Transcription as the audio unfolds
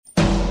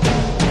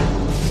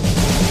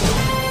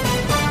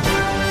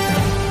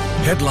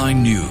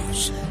Headline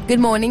News. Good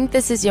morning,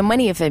 this is your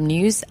Money FM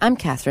News. I'm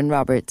Catherine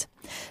Robert.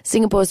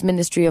 Singapore's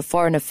Ministry of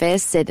Foreign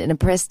Affairs said in a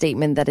press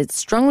statement that it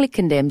strongly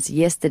condemns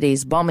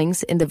yesterday's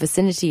bombings in the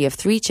vicinity of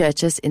 3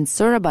 churches in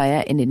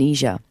Surabaya,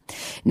 Indonesia.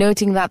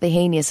 Noting that the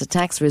heinous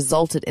attacks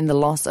resulted in the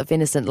loss of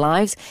innocent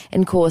lives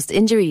and caused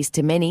injuries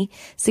to many,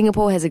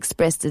 Singapore has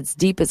expressed its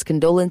deepest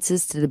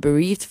condolences to the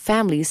bereaved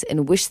families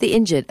and wished the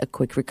injured a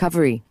quick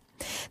recovery.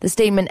 The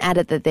statement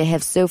added that there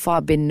have so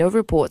far been no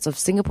reports of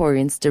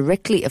Singaporeans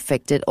directly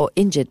affected or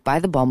injured by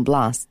the bomb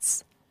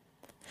blasts.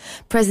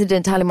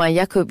 President Halimah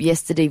Yacob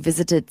yesterday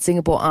visited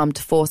Singapore Armed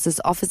Forces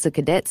officer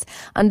cadets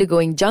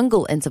undergoing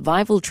jungle and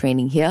survival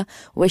training here,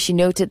 where she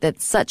noted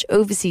that such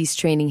overseas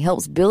training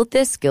helps build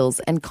their skills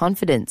and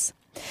confidence.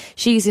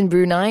 She is in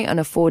Brunei on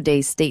a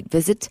 4-day state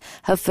visit,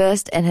 her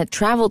first, and had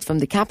travelled from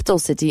the capital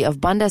city of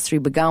Bandar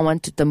Seri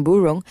Begawan to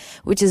Temburong,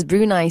 which is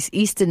Brunei's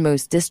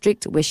easternmost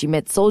district, where she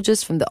met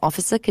soldiers from the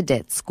officer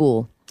cadet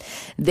school.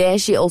 There,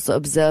 she also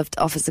observed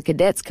officer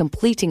cadets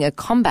completing a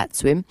combat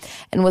swim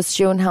and was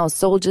shown how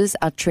soldiers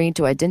are trained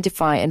to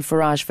identify and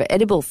forage for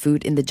edible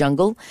food in the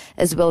jungle,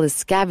 as well as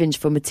scavenge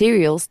for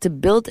materials to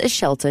build a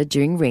shelter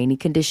during rainy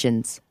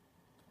conditions.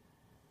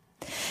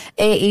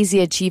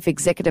 AirAsia Chief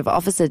Executive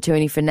Officer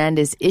Tony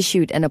Fernandes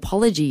issued an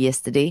apology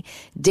yesterday,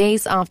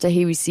 days after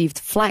he received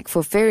flack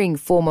for ferrying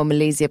former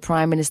Malaysia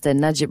Prime Minister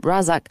Najib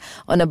Razak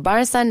on a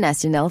Barisan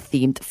Nasional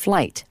themed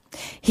flight.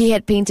 He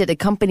had painted a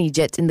company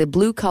jet in the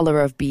blue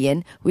colour of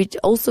BN, which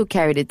also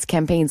carried its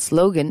campaign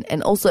slogan,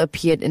 and also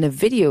appeared in a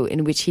video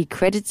in which he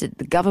credited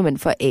the government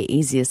for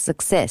AirAsia's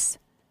success.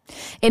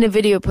 In a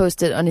video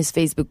posted on his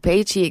Facebook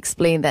page, he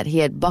explained that he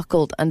had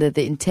buckled under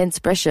the intense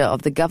pressure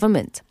of the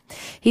government.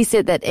 He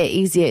said that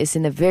AirAsia is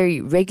in a very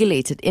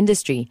regulated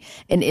industry,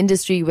 an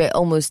industry where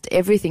almost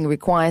everything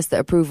requires the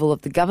approval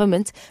of the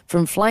government,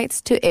 from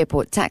flights to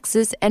airport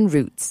taxes and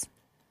routes.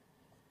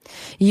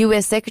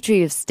 U.S.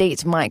 Secretary of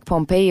State Mike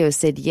Pompeo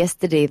said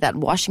yesterday that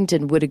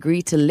Washington would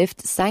agree to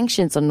lift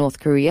sanctions on North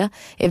Korea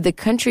if the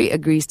country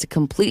agrees to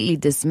completely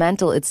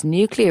dismantle its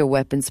nuclear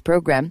weapons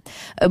program,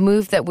 a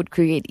move that would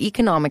create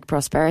economic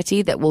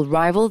prosperity that will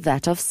rival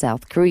that of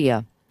South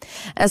Korea.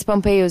 As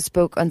Pompeo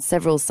spoke on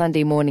several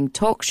Sunday morning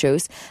talk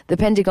shows, the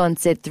Pentagon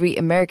said 3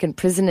 American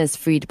prisoners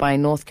freed by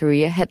North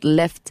Korea had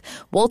left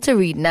Walter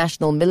Reed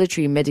National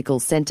Military Medical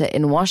Center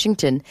in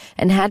Washington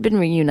and had been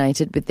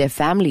reunited with their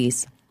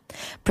families.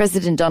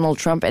 President Donald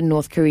Trump and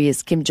North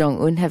Korea's Kim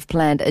Jong-un have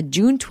planned a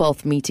June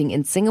 12th meeting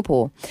in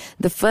Singapore,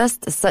 the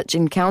first such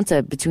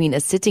encounter between a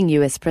sitting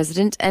U.S.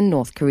 president and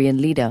North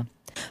Korean leader.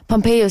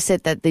 Pompeo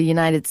said that the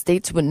United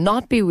States would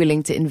not be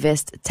willing to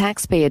invest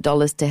taxpayer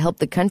dollars to help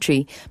the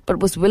country, but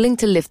was willing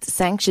to lift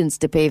sanctions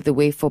to pave the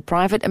way for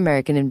private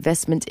American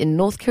investment in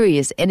North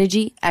Korea's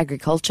energy,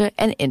 agriculture,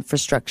 and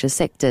infrastructure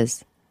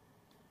sectors.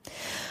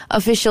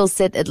 Officials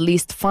said at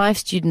least 5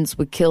 students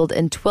were killed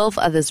and 12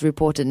 others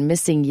reported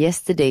missing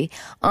yesterday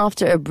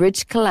after a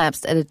bridge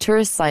collapsed at a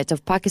tourist site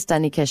of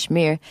Pakistani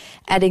Kashmir,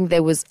 adding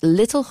there was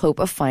little hope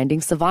of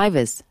finding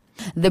survivors.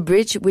 The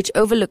bridge, which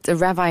overlooked a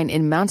ravine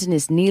in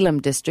mountainous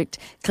Neelam district,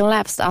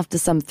 collapsed after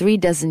some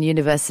 36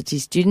 university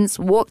students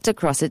walked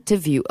across it to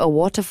view a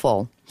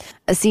waterfall.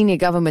 A senior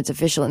government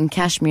official in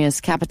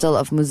Kashmir's capital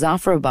of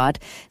Muzaffarabad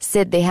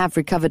said they have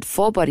recovered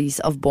 4 bodies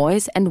of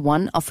boys and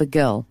 1 of a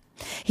girl.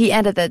 He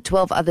added that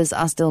 12 others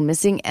are still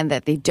missing and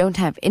that they don't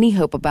have any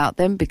hope about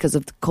them because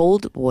of the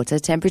cold water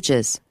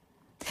temperatures.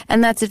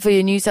 And that's it for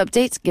your news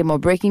updates. Get more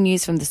breaking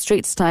news from the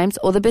Straits Times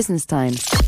or the Business Times.